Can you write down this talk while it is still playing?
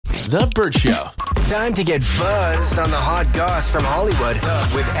The Bert Show. Time to get buzzed on the hot goss from Hollywood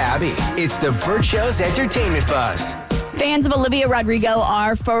with Abby. It's the Bert Show's entertainment buzz. Fans of Olivia Rodrigo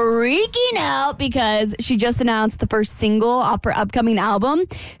are freaking out because she just announced the first single off her upcoming album.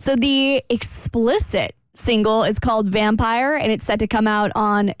 So the explicit single is called Vampire, and it's set to come out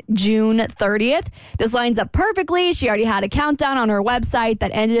on June 30th. This lines up perfectly. She already had a countdown on her website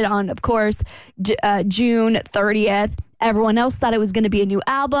that ended on, of course, June 30th. Everyone else thought it was going to be a new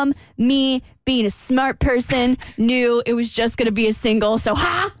album. Me, being a smart person, knew it was just going to be a single. So,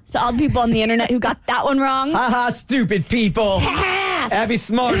 to all the people on the internet who got that one wrong. Stupid people. Abby's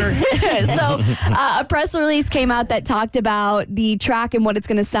smarter. So, a press release came out that talked about the track and what it's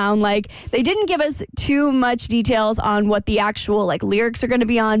going to sound like. They didn't give us too much details on what the actual lyrics are going to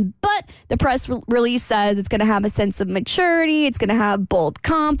be on, but the press release says it's going to have a sense of maturity, it's going to have bold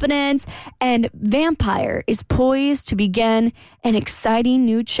confidence, and Vampire is poised to begin an exciting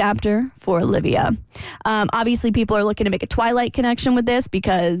new chapter for Olivia. Obviously, people are looking to make a Twilight connection with this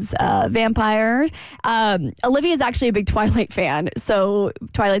because Vampire. Olivia is actually a big Twilight fan, so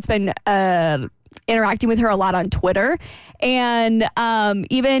Twilight's been interacting with her a lot on Twitter, and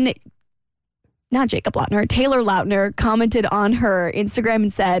even not Jacob Lautner, Taylor Lautner commented on her Instagram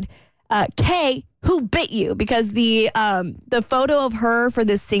and said, "Kay, who bit you?" Because the photo of her for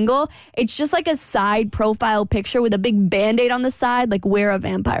this single, it's just like a side profile picture with a big Band-Aid on the side, like where a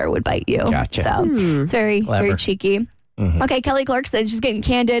vampire would bite you. Gotcha. So it's very, Clever. very cheeky. Mm-hmm. Okay, Kelly Clarkson, she's getting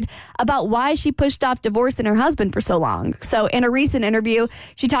candid about why she pushed off divorcing her husband for so long. So in a recent interview,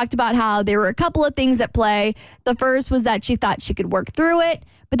 she talked about how there were a couple of things at play. The first was that she thought she could work through it,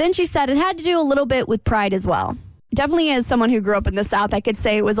 but then she said it had to do a little bit with pride as well. Definitely, as someone who grew up in the South, I could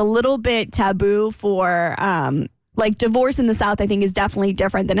say it was a little bit taboo for, divorce in the South, I think, is definitely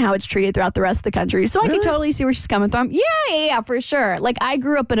different than how it's treated throughout the rest of the country. So I can totally see where she's coming from. Yeah, for sure. I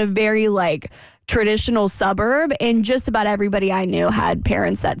grew up in a very, traditional suburb, and just about everybody I knew had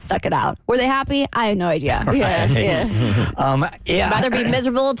parents that stuck it out. Were they happy? I had no idea. Right. Yeah. Rather be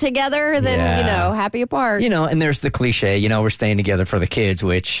miserable together than, happy apart. And there's the cliche, we're staying together for the kids,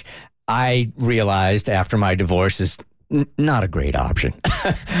 which I realized after my divorce is not a great option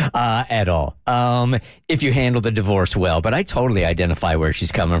at all. If you handle the divorce well. But I totally identify where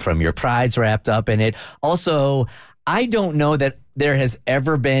she's coming from. Your pride's wrapped up in it. Also, I don't know that there has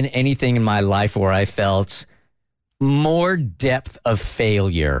ever been anything in my life where I felt more depth of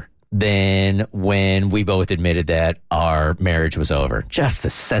failure than when we both admitted that our marriage was over. Just the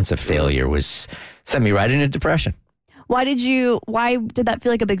sense of failure sent me right into depression. Why did that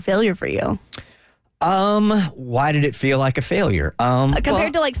feel like a big failure for you? Why did it feel like a failure?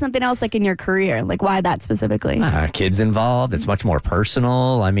 Compared to something else in your career, why that specifically? Kids involved. It's much more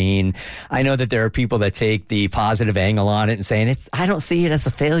personal. I mean, I know that there are people that take the positive angle on it and saying, I don't see it as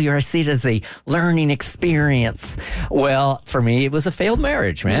a failure. I see it as a learning experience. Well, for me, it was a failed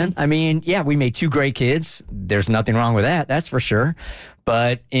marriage, man. I mean, yeah, we made 2 great kids. There's nothing wrong with that. That's for sure.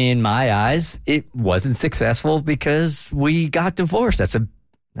 But in my eyes, it wasn't successful because we got divorced.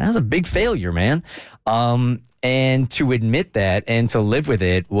 That was a big failure, man. And to admit that and to live with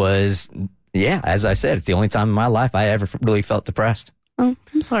it was, as I said, it's the only time in my life I ever really felt depressed. Oh,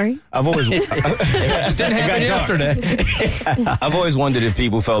 I'm sorry. I've always It didn't happen yesterday. I've always wondered if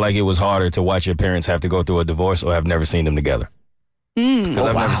people felt like it was harder to watch your parents have to go through a divorce or have never seen them together. Because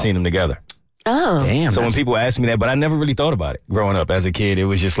I've never seen them together. Oh. Damn. So when people ask me that, but I never really thought about it growing up. As a kid, it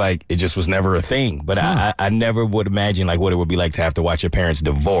was just it just was never a thing. But I never would imagine what it would be like to have to watch your parents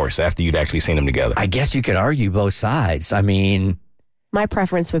divorce after you'd actually seen them together. I guess you could argue both sides. I mean, My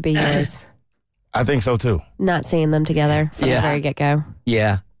preference would be yours. I think so too. Not seeing them together from the very get-go.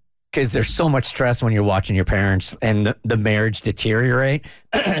 Yeah. Because there's so much stress when you're watching your parents and the marriage deteriorate.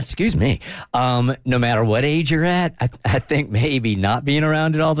 Excuse me. No matter what age you're at, I think maybe not being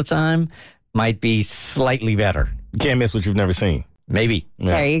around it all the time might be slightly better. You can't miss what you've never seen. Maybe.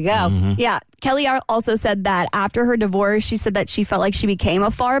 Yeah. There you go. Mm-hmm. Yeah. Kelly also said that after her divorce, she said that she felt like she became a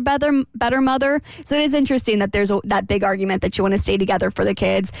far better mother. So it is interesting that there's that big argument that you want to stay together for the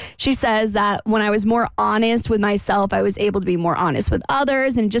kids. She says that when I was more honest with myself, I was able to be more honest with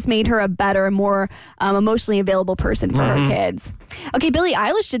others, and it just made her a better, more emotionally available person for her kids. Okay, Billie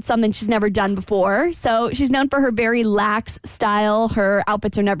Eilish did something she's never done before. So she's known for her very lax style. Her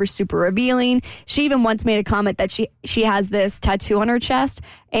outfits are never super revealing. She even once made a comment that she has this tattoo on her chest,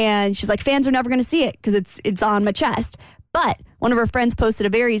 and she's like, fans are never going to see it because it's on my chest. But one of her friends posted a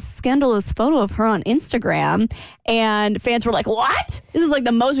very scandalous photo of her on Instagram, and fans were like, what? This is like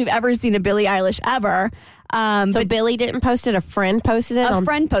the most we've ever seen of Billie Eilish ever. So Billy didn't post it. A friend posted it. A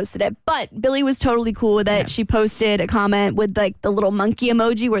friend posted it, but Billy was totally cool with it. Yeah. She posted a comment with like the little monkey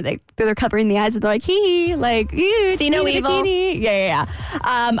emoji where they're covering the eyes and they're like, hee, like, see no evil. Yeah.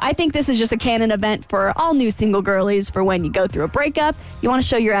 I think this is just a canon event for all new single girlies for when you go through a breakup. You want to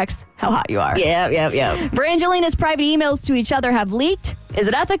show your ex how hot you are. Yeah. Brangelina's private emails to each other have leaked. Is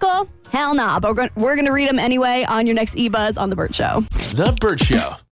it ethical? Hell nah, but we're going to read them anyway on your next eBuzz on The Bert Show. The Bert Show.